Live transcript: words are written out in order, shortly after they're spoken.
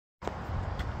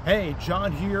Hey,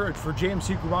 John here for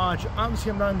jmcGarage.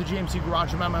 Obviously, I'm not in the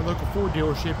jmcGarage. I'm at my local Ford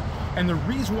dealership. And the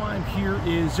reason why I'm here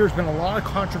is there's been a lot of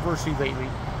controversy lately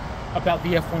about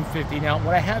the F-150. Now,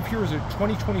 what I have here is a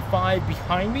 2025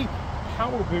 behind me,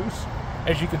 Power Boost,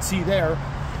 as you can see there.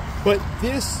 But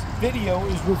this video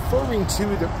is referring to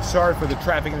the, sorry for the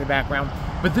traffic in the background,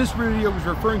 but this video is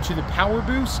referring to the Power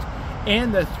Boost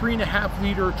and the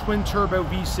 3.5-liter twin-turbo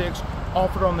V6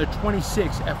 offered on the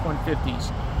 26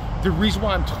 F-150s. The reason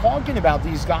why I'm talking about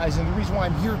these guys and the reason why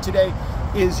I'm here today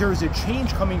is there is a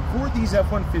change coming for these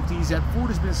F-150s that Ford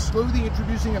has been slowly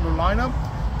introducing in their lineup,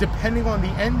 depending on the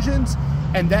engines,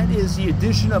 and that is the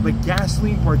addition of a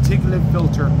gasoline particulate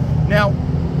filter. Now,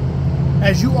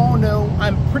 as you all know,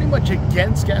 I'm pretty much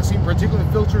against gasoline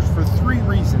particulate filters for 3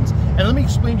 reasons. And let me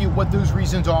explain to you what those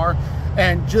reasons are,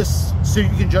 and just so you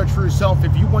can judge for yourself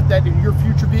if you want that in your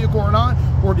future vehicle or not,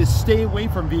 or to stay away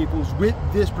from vehicles with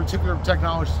this particular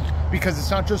technology, because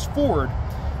it's not just Ford.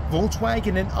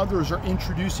 Volkswagen and others are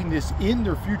introducing this in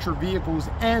their future vehicles,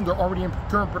 and they're already in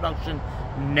current production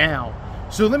now.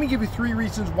 So let me give you 3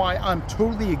 reasons why I'm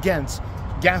totally against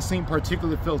gasoline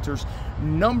particulate filters.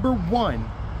 Number 1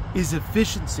 is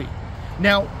efficiency.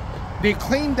 Now, they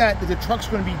claim that the truck's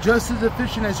going to be just as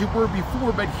efficient as they were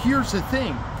before, but here's the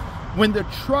thing. When the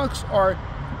trucks are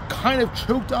kind of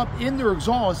choked up in their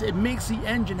exhaust, it makes the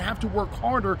engine have to work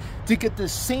harder to get the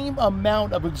same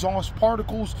amount of exhaust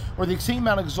particles or the same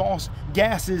amount of exhaust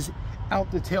gases out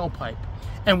the tailpipe.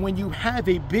 And when you have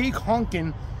a big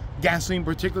honking gasoline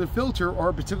particulate filter, or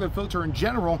a particulate filter in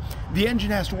general, the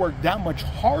engine has to work that much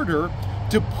harder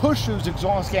to push those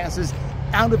exhaust gases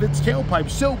out of its tailpipe.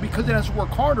 So because it has to work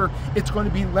harder, it's going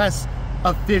to be less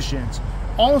efficient.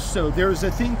 Also, there's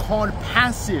a thing called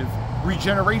passive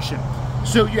regeneration.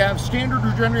 So you have standard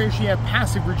regeneration, you have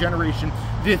passive regeneration.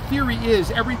 The theory is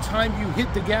every time you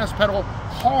hit the gas pedal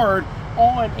hard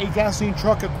on a gasoline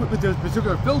truck equipped with those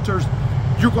particular filters,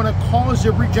 you're going to cause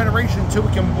a regeneration so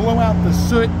it can blow out the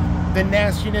soot, the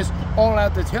nastiness, all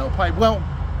out the tailpipe. Well,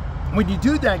 when you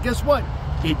do that, guess what?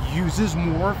 It uses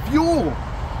more fuel.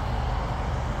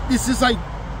 This is like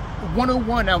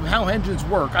 101 of how engines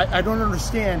work. I don't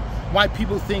understand why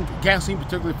people think gasoline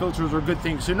particulate filters are good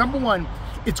things. So number 1,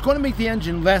 it's going to make the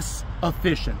engine less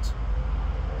efficient.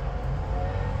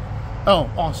 Oh,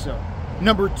 also,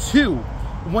 number 2,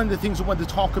 one of the things I wanted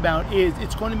to talk about is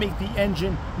it's going to make the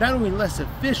engine not only less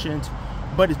efficient,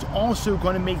 but it's also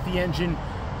going to make the engine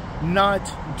not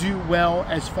do well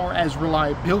as far as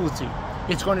reliability.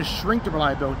 It's going to shrink the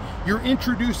reliability. You're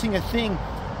introducing a thing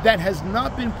that has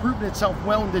not been proven itself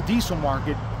well in the diesel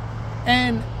market,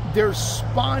 and there's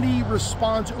spotty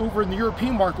response over in the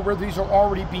European market where these are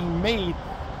already being made,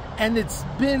 and it's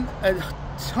been a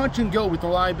touch and go with the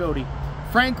reliability.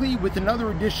 Frankly, with another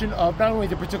addition of not only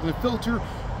the particulate filter,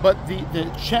 but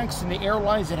the checks and the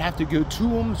airlines that have to go to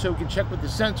them so it can check with the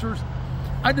sensors,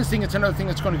 I just think it's another thing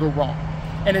that's going to go wrong.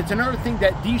 And it's another thing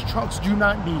that these trucks do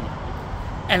not need.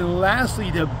 And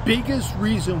lastly, the biggest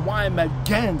reason why I'm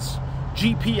against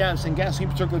GPS and gasoline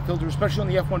particulate filters, especially on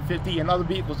the F-150 and other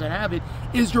vehicles that have it,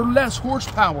 is their less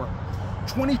horsepower.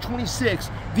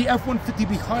 2026, the F-150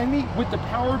 behind me with the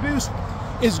Power Boost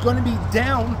is going to be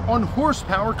down on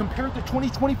horsepower compared to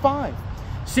 2025.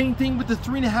 Same thing with the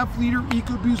 3.5-liter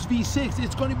Ecoboost V6.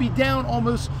 It's going to be down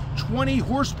almost 20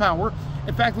 horsepower.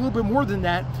 In fact, a little bit more than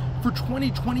that for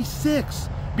 2026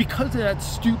 because of that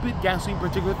stupid gasoline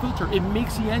particulate filter. It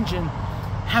makes the engine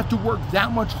have to work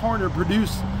that much harder to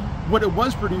produce what it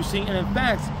was producing, and in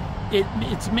fact,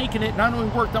 it's making it not only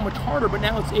work that much harder, but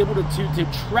now it's able to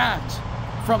detract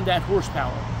from that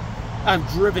horsepower. I've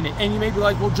driven it, and you may be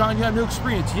like, well, John, you have no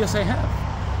experience. Yes, I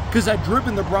have, because I've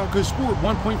driven the Bronco Sport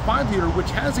 1.5-liter, which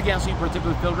has a gasoline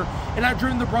particulate filter, and I've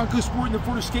driven the Bronco Sport and the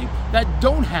Ford Escape that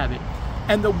don't have it.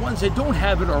 And the ones that don't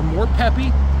have it are more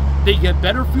peppy, they get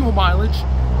better fuel mileage,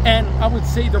 and I would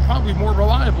say they're probably more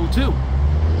reliable too.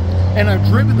 And I've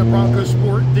driven the Bronco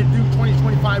Sport, the new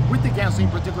 2025 with the gasoline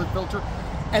particulate filter,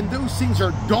 and those things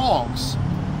are dogs.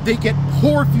 They get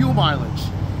poor fuel mileage.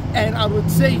 And I would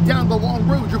say down the long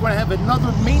road, you're going to have another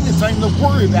maintenance item to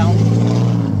worry about.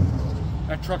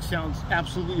 That truck sounds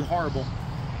absolutely horrible.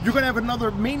 You're going to have another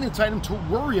maintenance item to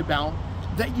worry about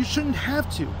that you shouldn't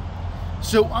have to.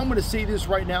 So I'm going to say this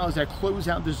right now as I close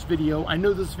out this video. I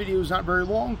know this video is not very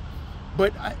long,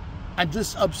 but I'm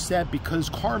just upset because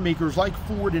car makers like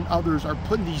Ford and others are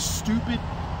putting these stupid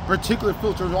particulate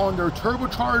filters on their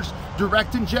turbocharged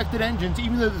direct injected engines,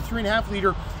 even though the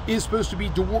 3.5-liter is supposed to be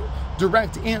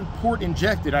direct and port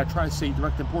injected. I try to say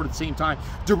direct and port at the same time.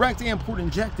 Direct and port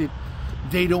injected.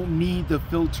 They don't need the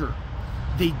filter.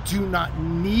 They do not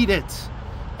need it.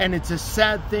 And it's a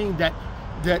sad thing that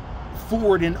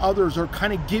Ford and others are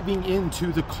kind of giving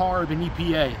into the CARB and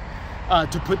EPA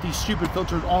to put these stupid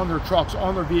filters on their trucks,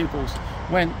 on their vehicles,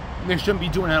 when they shouldn't be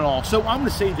doing that at all. So I'm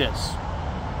going to say this,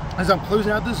 as I'm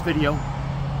closing out this video,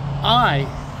 I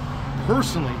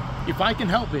personally, if I can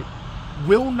help it,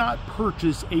 will not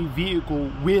purchase a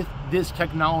vehicle with this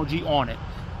technology on it.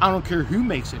 I don't care who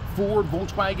makes it, Ford,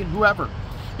 Volkswagen, whoever.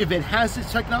 If it has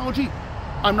this technology,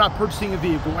 I'm not purchasing a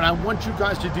vehicle, and I want you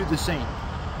guys to do the same.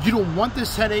 You don't want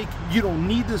this headache, you don't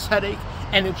need this headache,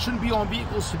 and it shouldn't be on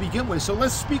vehicles to begin with. So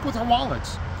let's speak with our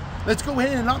wallets. Let's go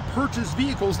ahead and not purchase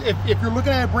vehicles. If you're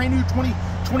looking at a brand new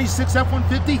 2026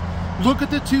 F-150, look at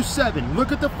the 2.7,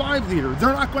 look at the 5-liter.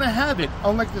 They're not going to have it,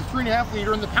 unlike the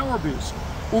 3.5-liter and the Power Boost.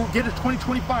 Or get a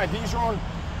 2025. These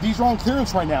are on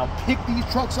clearance right now. Pick these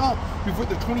trucks up before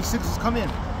the 26s come in.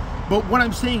 But what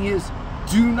I'm saying is,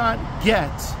 do not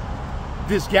get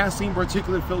this gasoline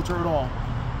particulate filter at all.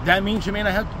 That means you may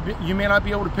not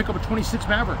be able to pick up a 26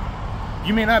 Maverick.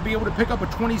 You may not be able to pick up a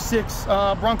 26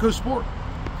 Bronco Sport.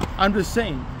 I'm just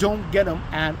saying, don't get them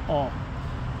at all.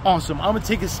 Awesome. I'm gonna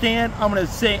take a stand. I'm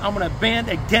gonna ban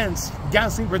against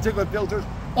gasoline particulate filters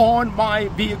on my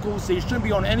vehicles. They shouldn't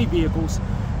be on any vehicles.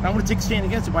 And I'm gonna take a stand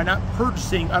against it by not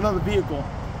purchasing another vehicle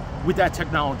with that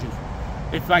technology,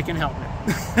 if I can help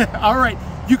it. All right,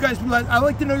 you guys, I'd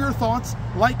like to know your thoughts.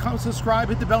 Like, comment, subscribe,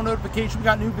 hit the bell notification. We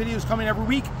got new videos coming every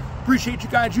week. Appreciate you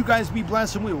guys. You guys be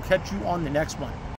blessed, and we will catch you on the next one.